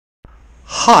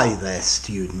Hi there,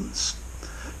 students.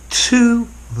 To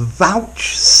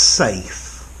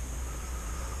vouchsafe.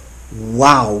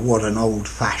 Wow, what an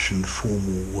old-fashioned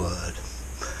formal word.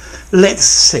 Let's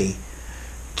see.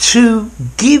 To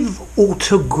give or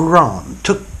to grant,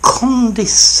 to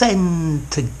condescend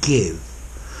to give,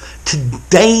 to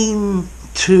deign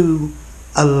to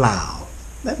allow.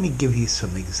 Let me give you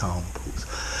some examples.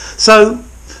 So,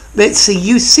 let's see,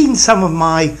 you've seen some of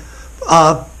my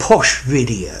posh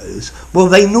videos. Well,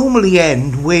 they normally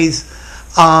end with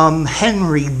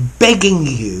Henry begging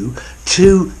you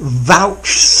to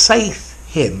vouchsafe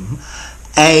him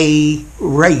a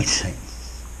rating.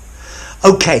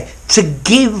 Okay, to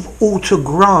give or to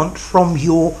grant from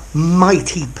your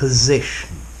mighty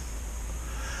position.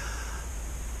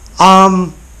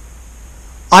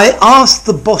 I asked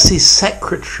the boss's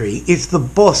secretary if the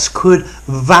boss could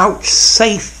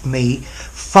vouchsafe me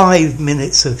 5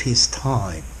 minutes of his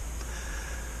time.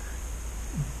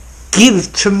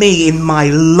 Give to me in my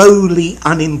lowly,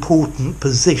 unimportant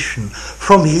position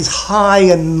from his high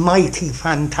and mighty,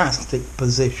 fantastic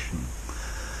position.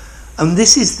 And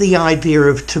this is the idea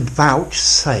of to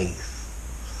vouchsafe.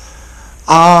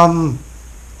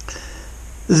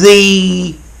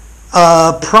 The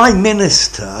Prime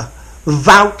Minister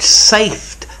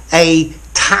vouchsafed a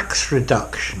tax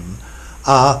reduction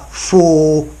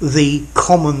for the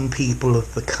common people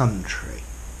of the country.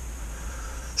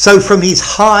 So from his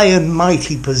high and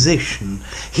mighty position,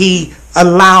 he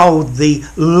allowed the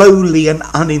lowly and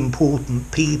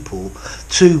unimportant people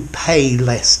to pay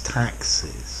less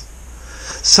taxes.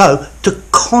 So to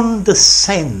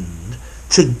condescend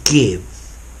to give,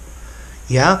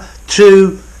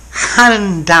 to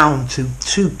hand down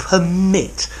to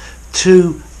permit,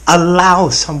 to allow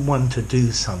someone to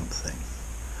do something.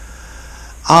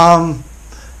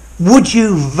 Would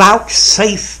you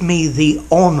vouchsafe me the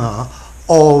honour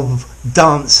of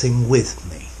dancing with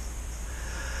me?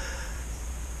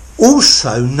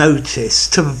 Also notice,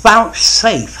 to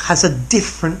vouchsafe has a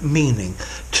different meaning.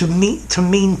 To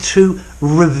mean to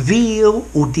reveal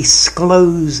or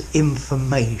disclose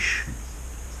information.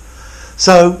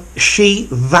 So she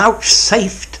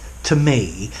vouchsafed to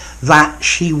me that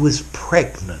she was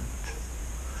pregnant.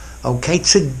 Okay,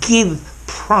 to give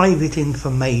private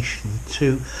information,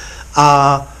 to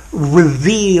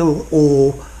reveal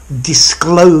or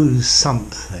disclose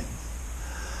something.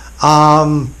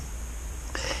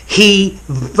 He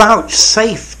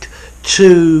vouchsafed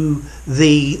to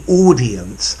the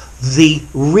audience the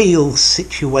real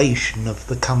situation of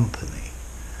the company.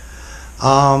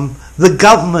 The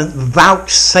government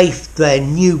vouchsafed their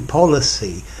new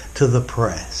policy to the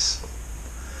press.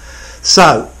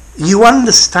 So, you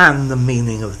understand the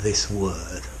meaning of this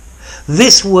word.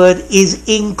 This word is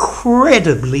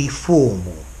incredibly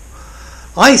formal.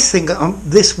 I think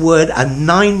this word a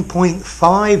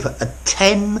 9.5, a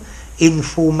 10 in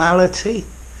formality.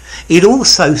 It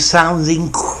also sounds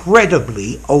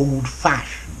incredibly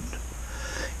old-fashioned.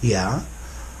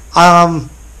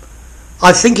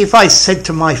 I think if I said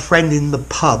to my friend in the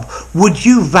pub, would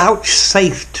you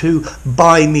vouchsafe to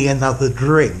buy me another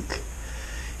drink?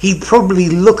 He'd probably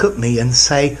look at me and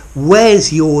say,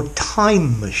 where's your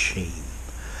time machine?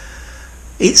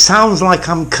 It sounds like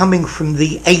I'm coming from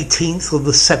the 18th or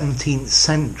the 17th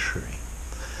century.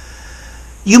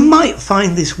 You might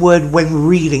find this word when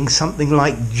reading something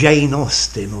like Jane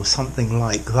Austen or something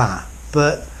like that,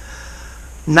 but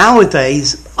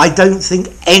nowadays I don't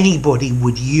think anybody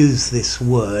would use this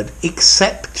word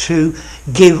except to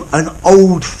give an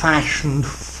old-fashioned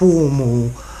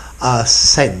formal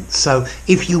sense. So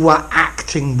if you were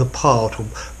acting the part or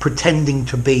pretending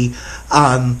to be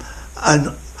an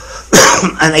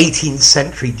 18th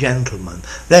century gentleman,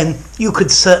 then you could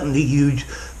certainly use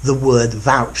the word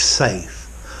vouchsafe.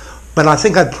 But I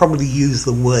think I'd probably use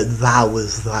the word thou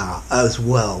as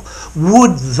well.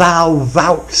 Would thou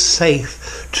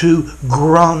vouchsafe to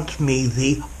grant me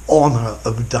the honour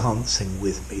of dancing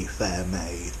with me, fair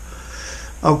maid?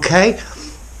 Okay?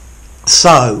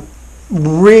 So,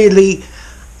 really,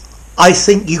 I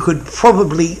think you could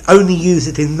probably only use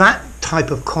it in that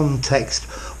type of context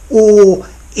or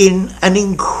in an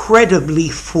incredibly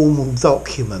formal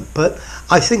document, but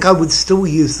I think I would still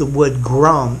use the word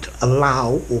grant,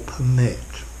 allow, or permit.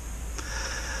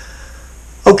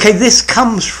 Okay, this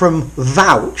comes from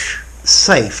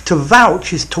vouchsafe. To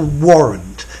vouch is to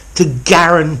warrant, to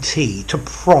guarantee, to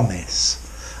promise,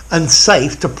 and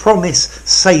safe, to promise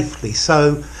safely.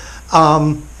 So,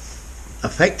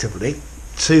 effectively,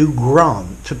 to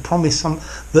grant, to promise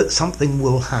that something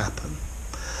will happen.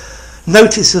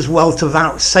 Notice as well, to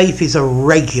vouchsafe is a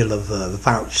regular verb.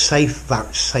 Vouchsafe,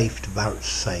 vouchsafed,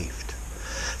 vouchsafed.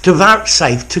 To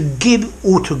vouchsafe, to give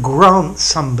or to grant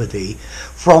somebody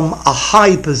from a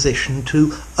high position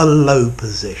to a low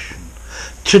position.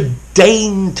 To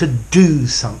deign to do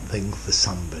something for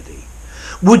somebody.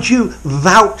 Would you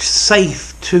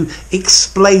vouchsafe to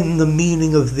explain the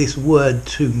meaning of this word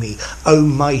to me, O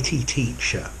mighty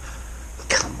teacher?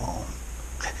 Come on,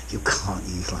 you can't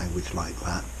use language like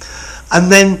that.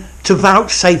 And then to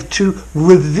vouchsafe to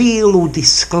reveal or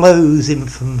disclose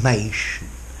information.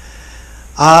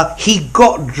 He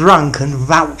got drunk and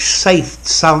vouchsafed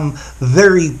some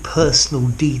very personal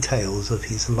details of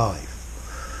his life.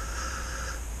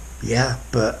 Yeah,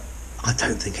 but I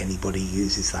don't think anybody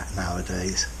uses that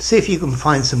nowadays. See if you can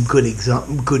find some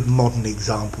good modern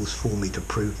examples for me to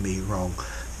prove me wrong.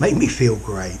 Make me feel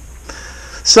great.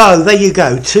 So there you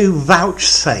go, to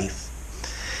vouchsafe.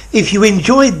 If you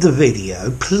enjoyed the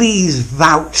video, please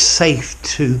vouchsafe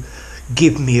to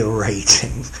give me a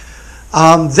rating.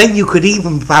 Then you could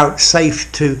even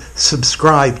vouchsafe to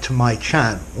subscribe to my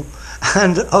channel,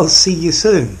 and I'll see you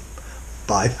soon.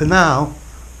 Bye for now.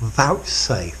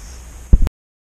 Vouchsafe.